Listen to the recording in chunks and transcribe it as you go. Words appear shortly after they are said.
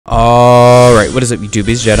Alright, what is up YouTube?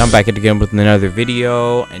 It's Jed. I'm back again with another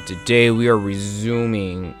video, and today we are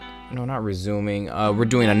resuming, no, not resuming, we're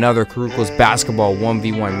doing another Kuroko's basketball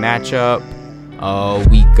 1v1 matchup.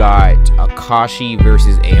 We got AKASHI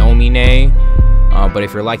versus AOMINE, but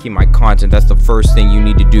if you're liking my content, that's the first thing you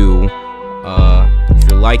need to do. If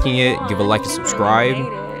you're liking it, give a like and subscribe,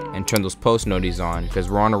 and turn those post notifications on, because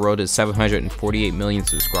we're on the road to 748 million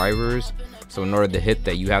subscribers. So in order to hit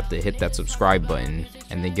that, you have to hit that subscribe button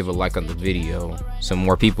and then give a like on the video so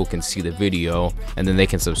more people can see the video, and then they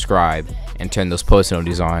can subscribe and turn those post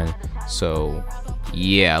notifications on. So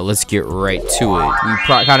yeah, let's get right to it. We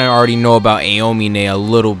kind of already know about AOMINE a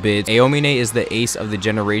little bit. AOMINE is the ace of the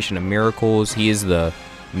generation of miracles. He is the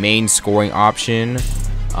main scoring option.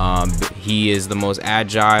 He is the most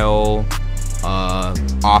agile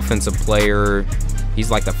offensive player.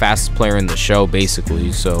 He's like the fastest player in the show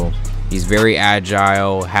basically. So he's very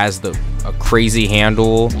agile, has a crazy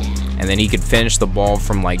handle, and then he could finish the ball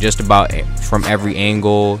from like just about from every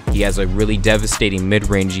angle. He has a really devastating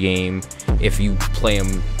mid-range game if you play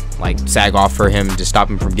him, like sag off for him to stop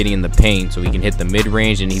him from getting in the paint, so he can hit the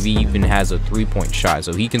mid-range, and he even has a three-point shot,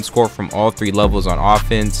 so he can score from all three levels on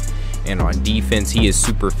offense. And on defense, he is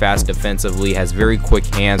super fast defensively, has very quick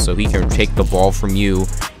hands, so he can take the ball from you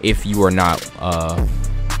if you are not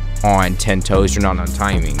on 10 toes, you're not on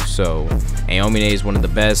timing. So AOMINE is one of the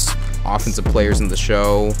best offensive players in the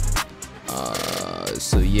show.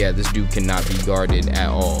 So yeah, this dude cannot be guarded at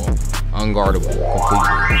all, unguardable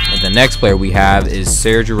completely. And the next player we have is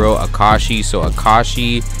Sergio AKASHI. So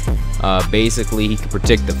AKASHI, basically he can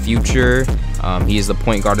predict the future. He is the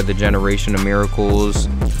point guard of the generation of miracles.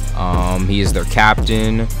 He is their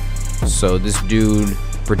captain. So this dude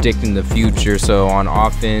predicting the future. So on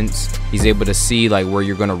offense, he's able to see like where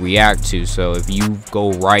you're gonna react to. So if you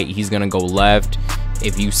go right, he's gonna go left.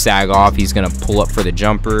 If you sag off, he's gonna pull up for the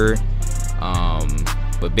jumper.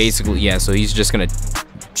 But basically, yeah, so he's just gonna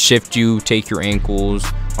shift you, take your ankles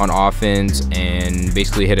on offense, and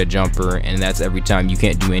basically hit a jumper, and that's every time. You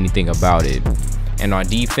can't do anything about it. And on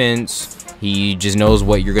defense, he just knows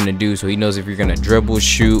what you're gonna do. So he knows if you're gonna dribble,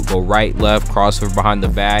 shoot, go right, left, crossover behind the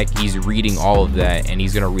back. He's reading all of that, and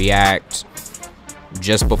he's gonna react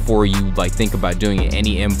just before you like think about doing it.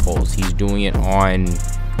 Any impulse, he's doing it on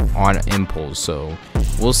impulse. So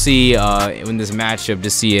we'll see in this matchup to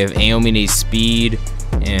see if AOMINE's speed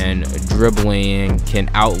and dribbling can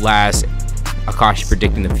outlast AKASHI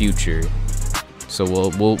predicting the future. So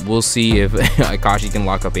we'll see if AKASHI can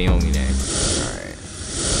lock up AOMINE.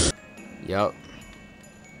 Yep.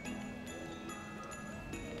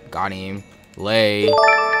 Got him. Lay.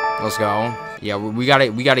 Let's go. Yeah, we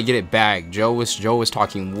gotta get it back. Joe was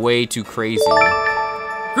talking way too crazy.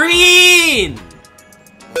 Green!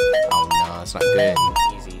 Oh no, that's not good.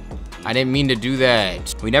 Easy. I didn't mean to do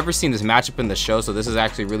that. We never seen this matchup in the show, so this is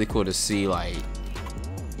actually really cool to see, like,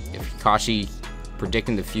 if AKASHI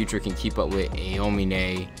predicting the future can keep up with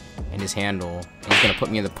AOMINE and his handle. He's gonna put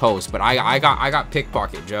me in the post, but I got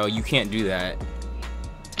pickpocket, Joe. You can't do that.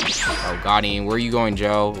 Oh, got him. Where are you going,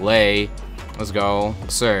 Joe? Lay. Let's go,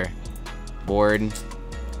 sir. Board.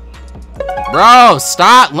 Bro,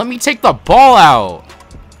 stop. Let me take the ball out.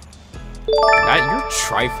 You're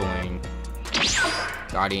trifling.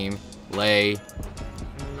 Got him. Lay.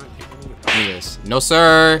 Give me this. No,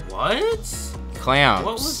 sir. What? Clamps.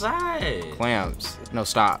 What was that? Clamps. No,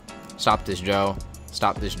 stop. Stop this, Joe.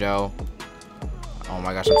 Stop this, Joe. Oh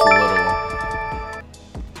my gosh, I'm too little.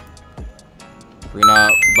 Green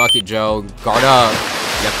up. Bucket, Joe. Guard up.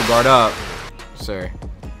 You have to guard up. Sir.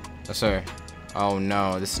 Yes, sir. Oh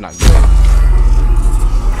no, this is not good.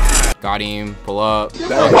 Got him. Pull up.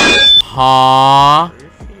 Huh?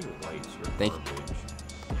 Thank you.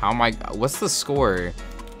 How am I? What's the score?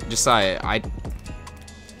 Just you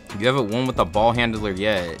haven't won with a ball handler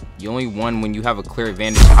yet. You only won when you have a clear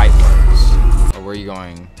advantage height-wise. Oh, where are you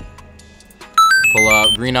going? Pull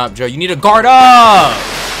up, green up, Joe. You need to guard up.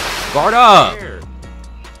 Guard up.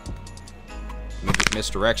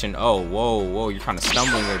 Misdirection. Oh, whoa. You're kind of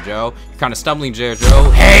stumbling there, Joe. You're kind of stumbling there, Joe.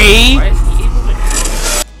 Hey. Why is he able to...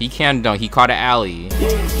 He can dunk. He caught an alley. Oh,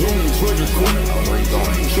 where are you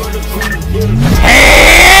going?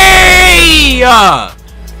 Hey!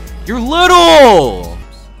 You're little.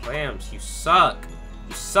 Clamps, you suck.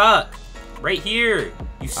 You suck. Right here.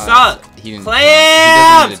 You suck.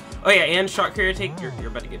 Clamps. Oh yeah, and shot carrier take. You're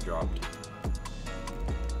about to get dropped.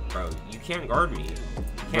 Bro, you can't guard me.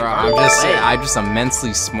 Bro, I'm just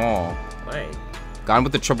immensely small. Play. Got him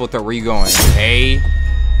with the triple threat. Where you going? Hey.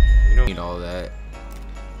 You don't need all that.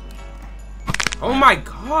 Oh my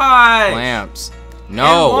god. Clamps.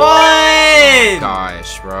 No. Oh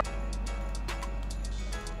gosh, bro.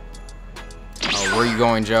 Where are you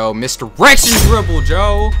going, Joe? Misdirection dribble,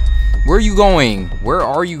 Joe. Where are you going? Where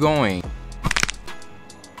are you going?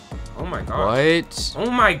 Oh my god. What?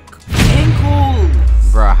 Oh my ankles.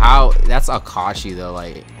 Bruh, how? That's AKASHI though,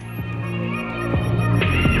 like.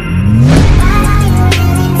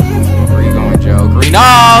 Where are you going, Joe? Green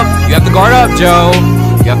up! You have to guard up, Joe.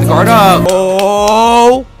 You have to guard up.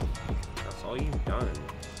 Oh! That's all you've done.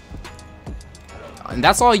 And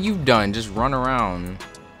that's all you've done. Just run around.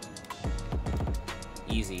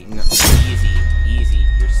 Easy. No. Easy. Easy.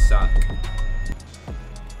 You're suck.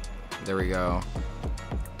 There we go.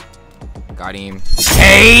 Got him.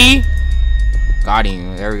 Hey! Got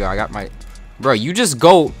him. There we go. I got my... Bro, you just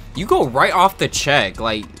go... You go right off the check.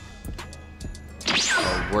 Like...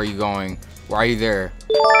 Oh, where are you going? Why are you there?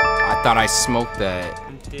 I thought I smoked that.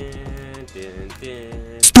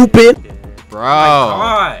 Stupid!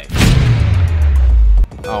 Bro.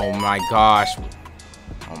 Oh my gosh.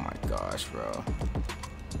 Oh my gosh, bro.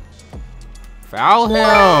 Foul him!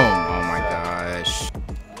 Oh my gosh.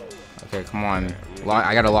 Okay, come on.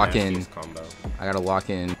 I gotta lock in. I gotta lock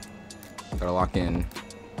in. Gotta lock in.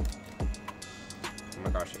 Oh my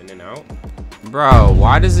gosh, in and out. Bro,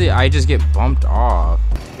 why does it? I just get bumped off.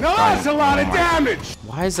 No, that's a lot of damage.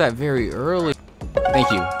 Why is that very early? Thank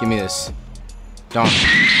you. Give me this. Don't.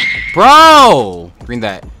 Bro! Bring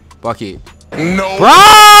that. Bucket. No.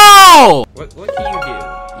 Bro! What can you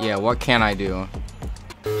do? Yeah, what can I do?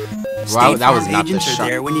 Wow, that was not the shot.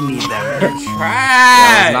 There when you need them. That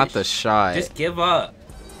Trash! was not the shot. Just give up.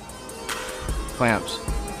 Clamps.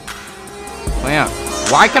 Clamp.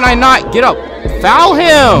 Why can I not get up? Foul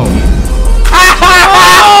him!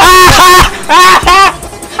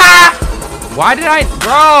 Why did I,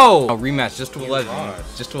 bro? Oh, rematch, just to 11.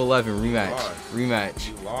 Just to 11, rematch.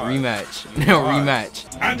 Rematch. Rematch. No, rematch.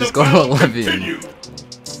 Just go to 11.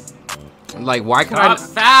 Like, why could I? Stop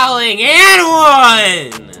fouling and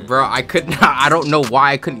one! Bro, I could not. I don't know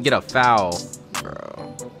why I couldn't get a foul.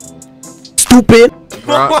 Bro. Stupid.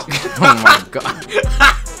 Bro. Oh my god.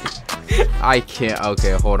 I can't.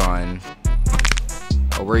 Okay, hold on.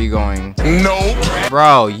 Oh, where are you going? No.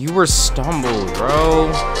 Bro, you were stumbled,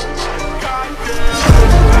 bro.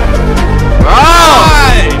 Bro!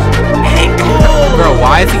 Bro,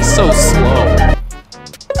 why is he so slow?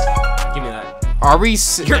 Give me that. Are we?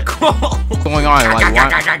 You're cool. What's going on? Like,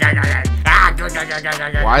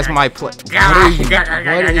 why is my play?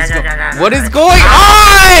 What is going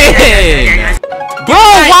on? Bro,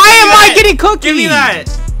 why am I getting cookies? Give me that.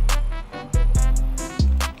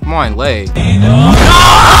 Come on, lay. No!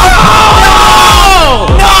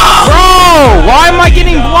 Bro, why am I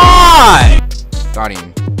getting blocked? Got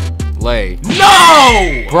him. Lay.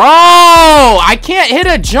 No! Bro, I can't hit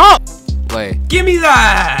a jump. Lay. Give me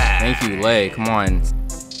that. Thank you, lay. Come on.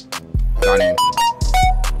 Got him.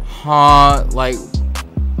 Huh? Like.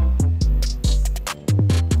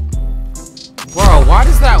 Bro, why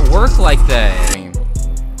does that work like that?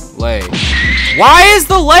 Lay. Why is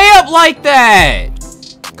the layup like that?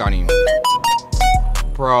 Got him.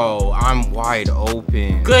 Bro, I'm wide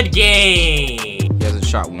open. Good game. He hasn't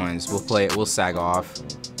shot once. We'll play it. We'll sag off.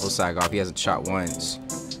 We'll sag off. He hasn't shot once.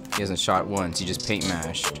 He hasn't shot once. He just paint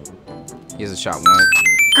mashed. He hasn't shot once.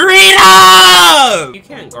 Green up! You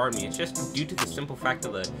can't guard me. It's just due to the simple fact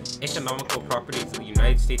of the economical properties of the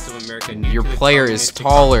United States of America. Your player is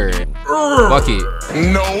taller. Bucket.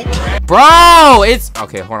 No. Bro, it's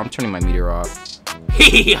okay. Hold on. I'm turning my meter off.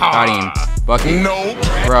 Got him. Bucket. No.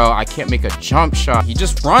 Bro, I can't make a jump shot. He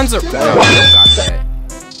just runs it. Bro, got that.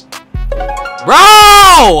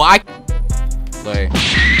 Bro, Lay.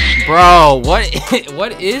 Bro,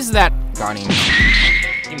 what is that? Got him.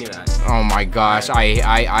 Give me that. Oh my gosh, I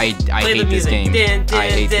hate this game. I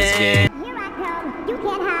hate this game.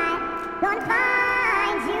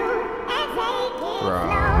 Bro.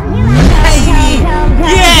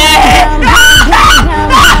 Yeah!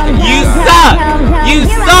 You suck! You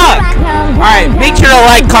suck! Alright, make sure to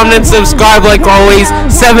like, comment, and subscribe like always.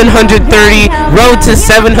 730, road to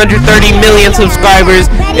 730 million subscribers.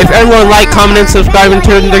 If everyone like, comment, and subscribe and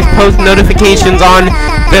turn their post notifications on,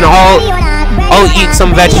 then I'll eat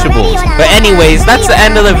some vegetables. But anyways, that's the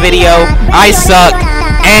end of the video. I suck.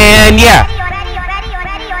 And yeah.